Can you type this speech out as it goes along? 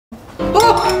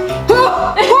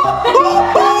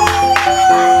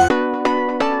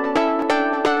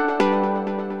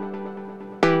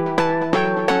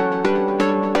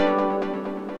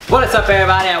What's up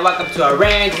everybody and welcome to our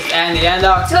range and the end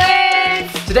of Twins!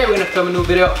 Today we're gonna film a new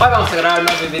video. Hoy vamos a grabar un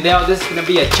nuevo video. This is gonna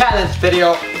be a challenge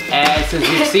video. And since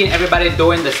we've seen everybody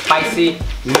doing the spicy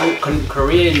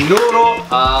Korean noodle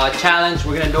challenge,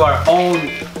 we're gonna do our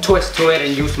own twist to it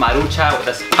and use marucha with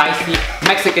a spicy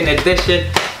Mexican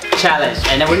edition challenge.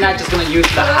 And then we're not just gonna use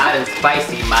the hot and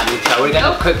spicy marucha. We're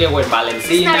gonna cook it with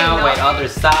Valentina, with other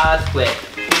sauce, with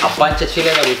a bunch of chile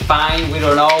that we find, we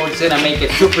don't know. We're just gonna make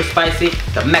it super spicy,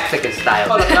 the Mexican style.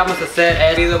 Lo que vamos a hacer,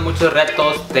 he habido muchos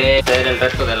retos de hacer el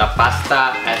resto de la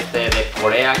pasta de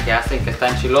Corea que hacen que está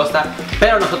enchilosa,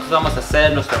 pero nosotros vamos a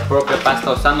hacer nuestra propia pasta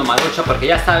usando marucha, porque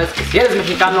ya sabes que si eres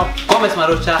mexicano, comes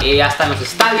marucha, y hasta en los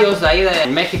estadios ahí de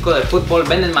México de fútbol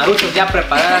venden maruchas ya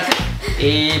preparadas.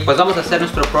 Y pues vamos a hacer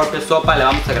nuestra propia sopa, le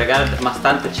vamos a agregar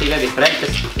bastante chile, diferentes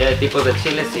tipos de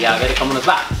chiles, y a ver cómo nos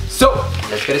va. So,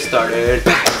 let's get started.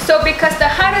 So because the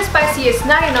hot and spicy is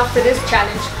not enough for this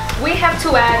challenge, we have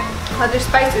to add other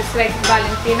spices like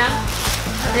Valentina.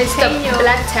 It's the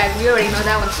black tag, we already know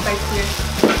that one's spicier.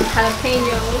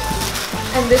 Jalapenos.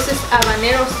 And this is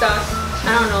habanero sauce.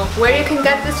 I don't know where you can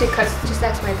get this because just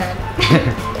ask my dad.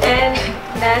 And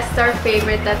that's our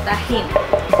favorite, the tajin.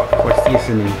 For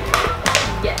seasoning.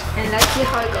 Yes, and let's see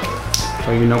how it goes.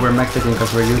 So you know we're Mexican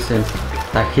because we're using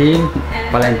tajin,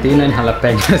 Valentina, and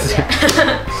jalapenos. Yeah.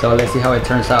 So let's see how it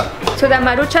turns out. So the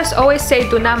maruchas always say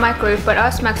do not microwave, but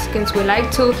us Mexicans, we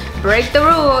like to break the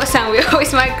rules and we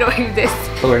always microwave this.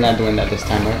 But we're not doing that this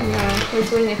time, right? No, we're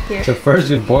doing it here. So first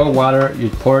you boil water, you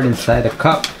pour it inside a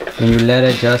cup, and you let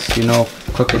it just, you know,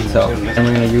 cook itself. And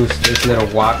we're gonna use this little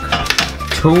wok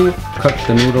to cook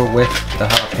the noodle with the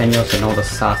jalapenos and all the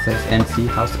sauces and see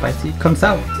how spicy it comes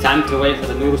out. It's time to wait for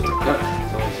the noodles to cook.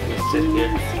 So we'll sit here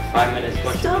for 5 minutes.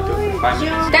 What should we do for 5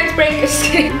 minutes? Dance breakers.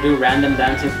 We'll do random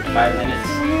dancing for 5 minutes.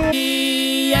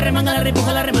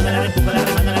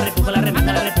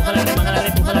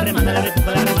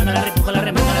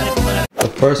 So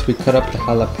first we cut up the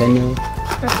jalapeno.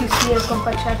 As you see, el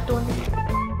compa Chartun.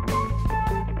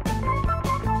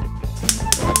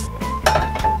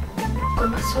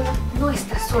 Sola, no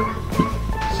está sola.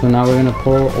 So now we're gonna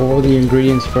pour all the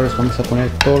ingredients first. Vamos a poner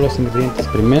todos los ingredientes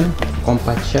primero.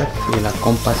 Compa chef y la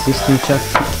compa assistant chef,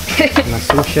 la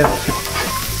sous chef.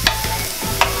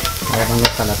 Agarran los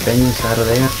jalapeños out of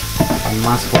there.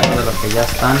 Más fuego de lo que ya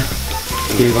están.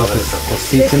 Here goes the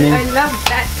seasoning. I love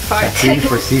that part. That's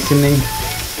for seasoning.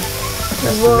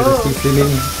 That's a little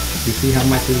seasoning. You see how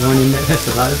much is going in there? That's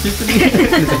a lot of seasoning. Here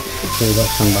we go,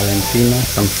 some Valentina,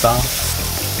 some salt.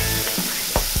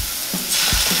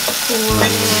 The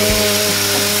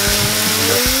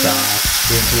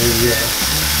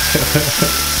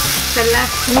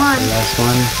last one. The last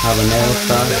one, habanero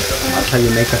sauce. That's how you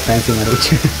make a fancy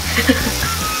marucha.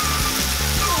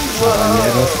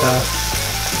 Habanero sauce.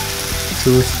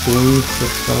 2 spoons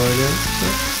of soda.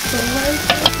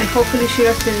 And hopefully she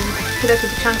doesn't hit us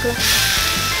with the chancla.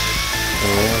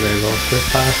 Oh, there goes the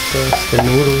pastas, the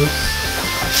noodles.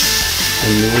 The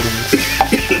noodles.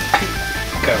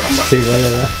 Caramba. Sí,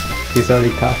 ¿verdad? He's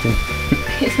already coughing.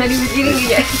 He's not even eating it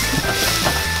yet.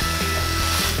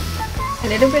 A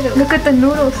little bit of... Look at the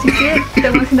noodles, you see it? The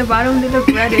ones in the bottom, they look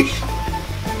reddish.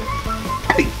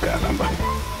 Ay, caramba.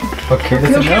 Okay,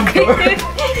 that's enough.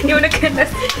 You wanna get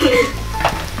this?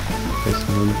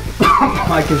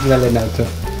 I can smell it now too.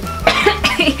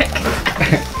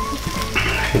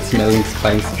 It's smelling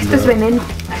spicy. Esto es veneno.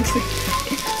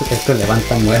 Esto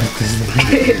levanta muertes.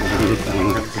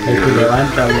 Esto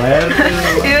levanta muertes.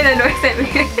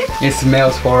 It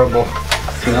smells horrible.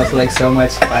 It smells like so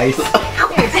much spice.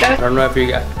 I don't know if you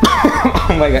guys...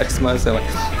 Oh my god, it smells so much.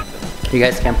 You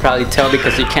guys can probably tell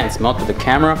because you can't smell through the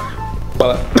camera,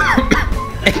 but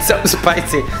it's so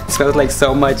spicy. It smells like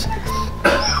so much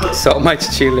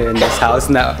chili in this house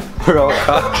now. We're all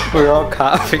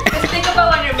coughing. Think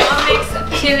about when your mom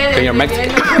makes chili when you're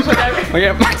Mexican. When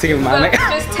you're Mexican, mom. Well,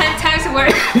 just 10 times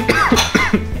worse.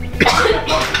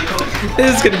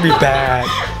 This is gonna be bad.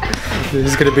 This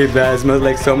is gonna be bad. It smells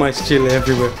like so much chili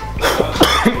everywhere.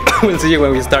 We'll see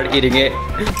when we start eating it.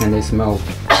 And they smell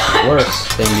worse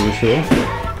than usual.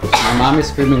 My mom is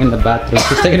screaming in the bathroom.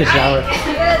 She's taking a shower.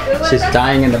 She's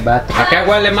dying in the bathroom. ¿A qué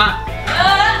huele, ma?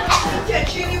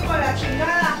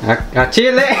 A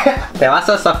chile. Te vas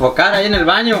a sofocar ahí en el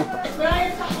baño.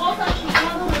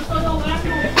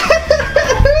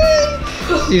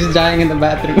 She's dying in the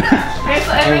bathroom.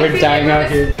 And we're dying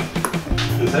out here.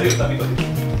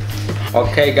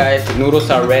 Okay guys, the noodles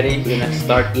are ready. We're gonna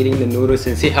start eating the noodles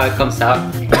and see how it comes out.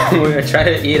 We're gonna try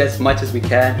to eat as much as we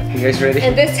can. You guys ready?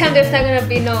 And this time there's not gonna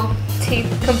be no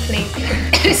teeth complaint.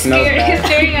 He's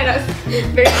staring at us.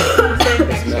 Very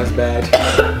concerned. It smells bad.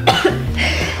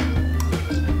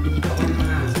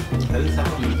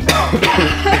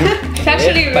 It's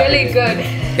actually really good.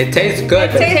 It tastes good.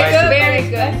 It tastes good, very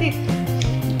good.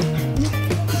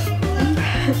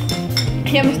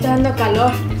 Ya me está dando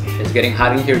calor. It's getting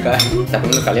hot in here, guys. Está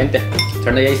poniendo caliente.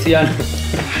 Turn the AC on.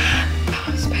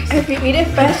 If you eat it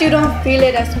fast, you don't feel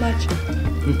it as much.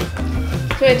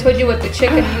 So I told you with the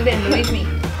chicken, you didn't believe me.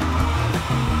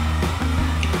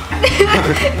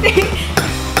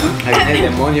 Ahí viene el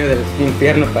demonio del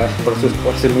infierno por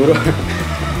su muro.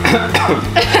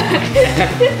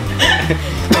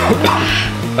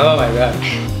 Oh my god.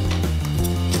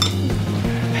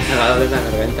 Me va a doler la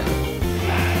garganta.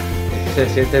 Se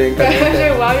siente bien caliente.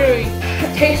 They're watery.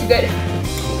 It tastes good.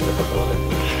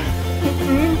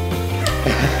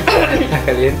 Está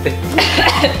caliente.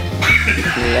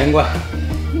 Mi lengua.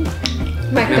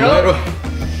 My Me throat. muero.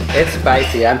 It's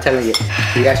spicy, I'm telling you.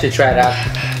 You guys should try it out.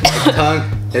 My tongue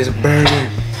is burning.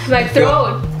 My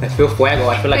throat. I feel fuego.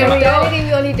 I feel like In I reality,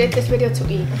 we only did this video to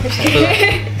eat.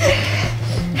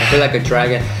 feel like a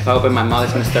dragon. If I open my mouth,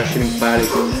 it's gonna start shooting fire.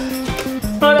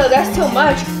 Oh no, that's too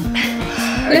much.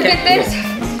 Look at this.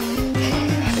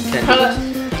 I can't do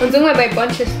it. I'm doing it by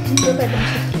bunches.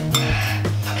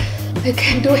 I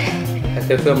can't do it. I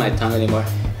can't feel my tongue anymore.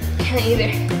 Can't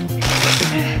either.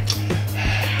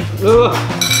 Ugh.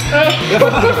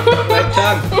 My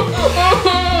tongue.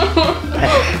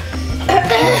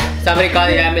 Somebody call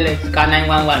the ambulance. Call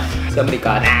 911. Somebody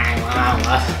call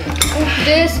 911.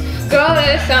 This girl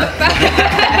is on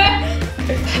fire.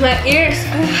 My ears.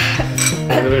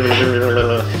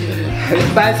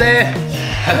 Spicy.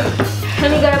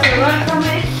 Honey, got up and run from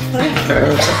me.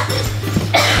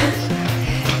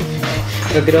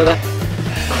 Look at all that.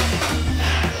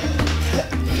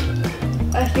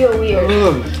 I feel weird.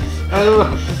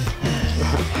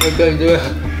 I can't do it.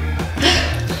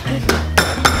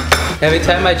 Every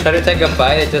time I try to take a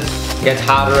bite, it just gets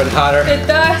hotter and hotter. It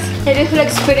does. I just feel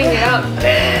like spitting it out.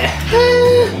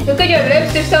 Look at your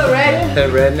lips, they're so red. They're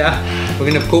red now. We're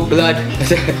gonna poop blood.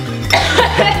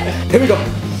 Here we go.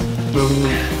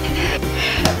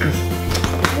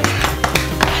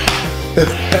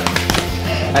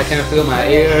 I can feel my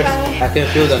ears. I can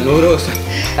feel the noodles.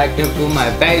 I can feel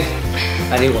my face.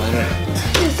 I need water.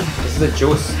 This is the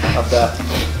juice of the.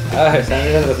 I'm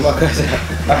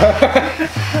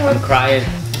crying.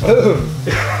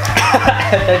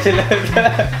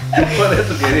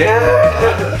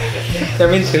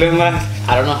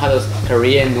 I don't know how those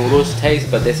Korean noodles taste,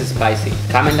 but this is spicy.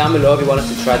 Comment down below if you want us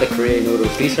to try the Korean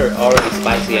noodles. These are already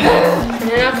spicy and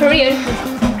They're not Korean.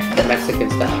 Mexican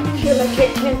style. I feel like I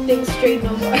can't think straight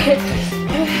no more.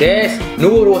 This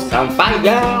noodles on fire.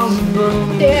 Damn,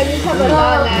 you have a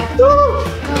lot left.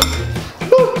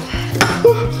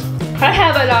 I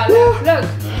have a lot left. Look.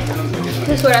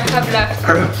 This is what I have left.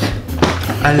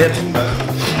 My lips.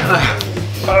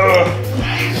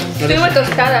 Feel with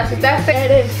tostadas.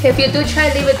 If you do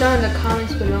try, leave it down in the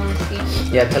comments below and see.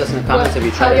 Yeah, tell us in the comments if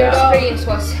you How tried your it out. experience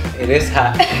was. It is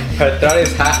hot. Her throat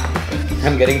is hot.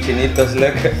 I'm getting chinitos,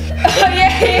 look. Oh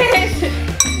yes.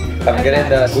 I'm getting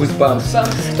the goosebumps.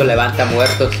 Esto levanta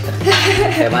muertos.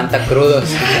 Levanta crudos.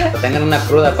 Cuando tengan una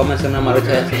cruda, cómense una marucha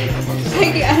de eso. I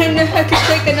don't know if I can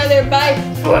take another bite.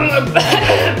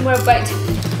 More bite.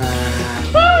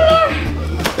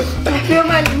 I feel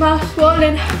my mouth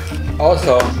swollen.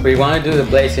 Also, we want to do the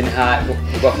blazing hot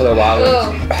Buffalo Wild Wings.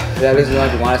 Oh. That is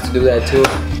why you want us to do that too.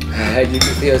 You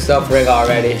can see us suffering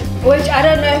already. Which I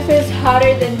don't know if it's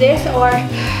hotter than this or...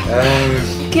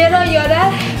 Quiero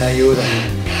llorar. Ayuda.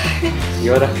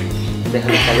 Llora.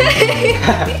 Déjame salir.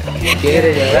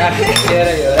 Quiere llorar.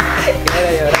 Quiere llorar.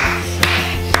 Quiere llorar.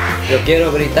 Yo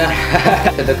quiero gritar.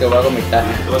 Siento que voy a vomitar.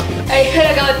 I feel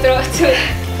like I'm gonna throw it too.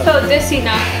 So dizzy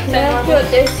now. I feel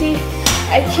dizzy.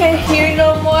 I can't hear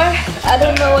no more. I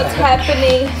don't know what's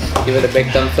happening. Give it a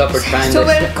big thumbs up for trying Sube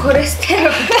this. el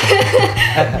colesterol.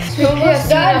 Almost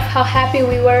done. How happy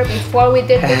we were before we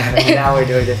did this. Now we're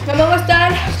doing this. I'm almost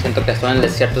done. Siento que estoy en el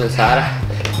desierto del Sahara,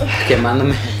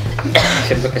 quemándome.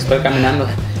 Siento que estoy caminando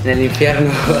en el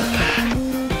infierno.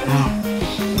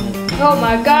 Oh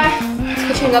my god. It's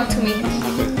catching up to me.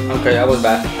 Okay, that was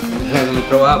bad. I'm gonna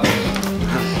throw up.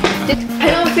 I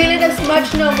don't feel it as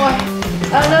much no more.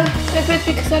 I don't know if it's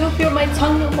because I don't feel my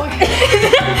tongue no more. She's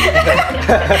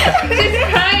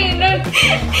crying. Look.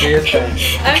 She is fine.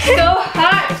 I'm so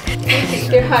hot.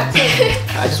 You're hot too.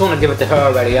 I just want to give it to her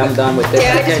already. I'm done with this.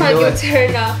 Yeah, I just can't want do to give it. it to her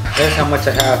now. That's how much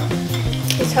I have.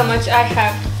 That's how much I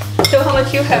have. Show how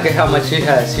much you have. Look at how much she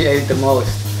has. She ate the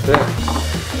most. Look.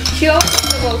 She also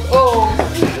the most. Oh.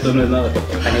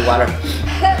 I need water.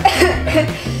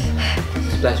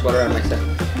 Splash water on myself.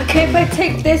 Okay, if I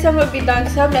take this, I'm gonna be done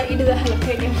because I'm not eating the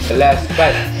jalapeno. The last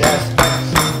bite. Last bite.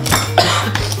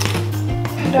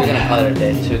 We're gonna call it a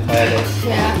day. Should we call it a day?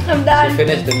 Yeah, I'm We done.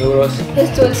 finished the noodles.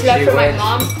 Let's do a slap She for my wins.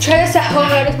 mom. Try this at home.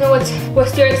 Let us know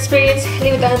what's your experience.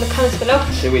 Leave it down in the comments below.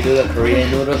 Should we do the Korean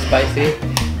noodle spicy?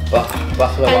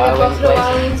 Buffalo And the Wild Wings Buffalo place?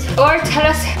 Wild Wings. Or tell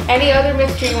us any other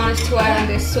mystery you want us to add on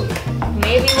this soup.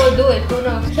 Maybe we'll do it. Who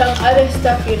knows? Some other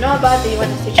stuff you know about that you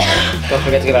want us to try. Don't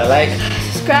forget to give it a like,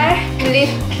 Subscribe and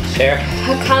leave share,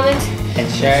 a comment.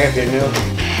 and share if you're new.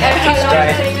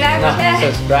 Subscribe.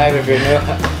 Subscribe if you're new.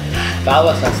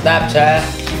 Follow us on Snapchat.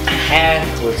 And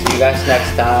we'll see you guys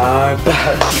next time.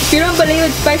 If you don't believe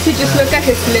it's spicy, just look at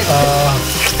his lips.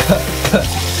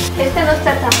 Esta no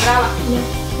está tan brava.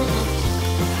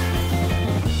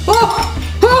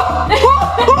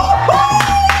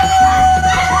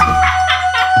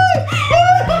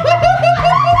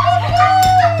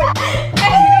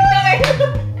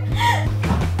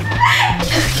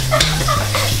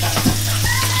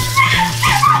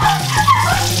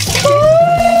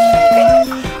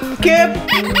 ¿Qué?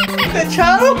 ¿Te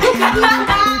echaron?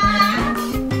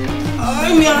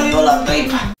 Ay, me ardió la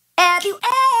tripa. Have you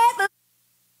ever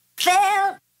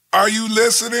felt? Are you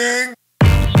listening?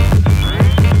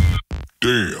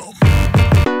 Damn.